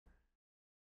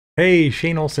Hey,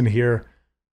 Shane Olson here.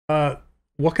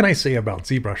 What can I say about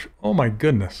ZBrush? Oh my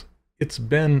goodness. It's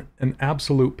been an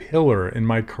absolute pillar in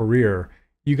my career.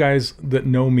 You guys that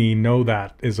know me know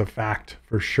that is a fact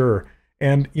for sure.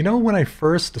 And you know, when I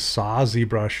first saw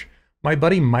ZBrush, my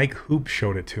buddy Mike Hoop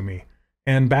showed it to me.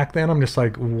 And back then I'm just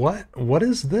like, what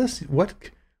is this?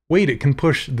 Wait, it can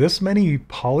push this many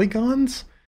polygons?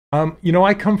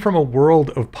 I come from a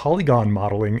world of polygon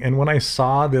modeling, and when I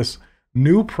saw this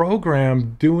new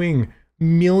program doing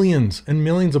millions and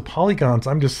millions of polygons,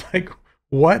 I'm just like,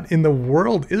 what in the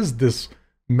world is this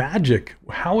magic?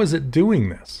 How is it doing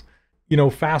this?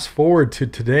 Fast forward to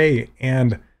today,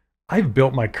 and I've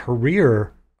built my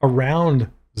career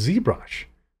around ZBrush.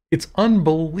 It's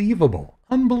unbelievable,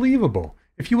 unbelievable.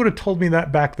 If you would have told me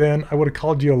that back then, I would have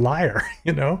called you a liar,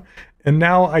 And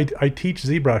now I teach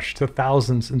ZBrush to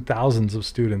thousands and thousands of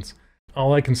students.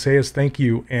 All I can say is thank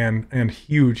you and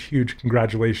huge, huge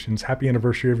congratulations. Happy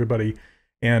anniversary, everybody.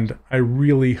 And I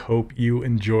really hope you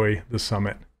enjoy the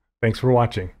summit. Thanks for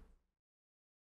watching.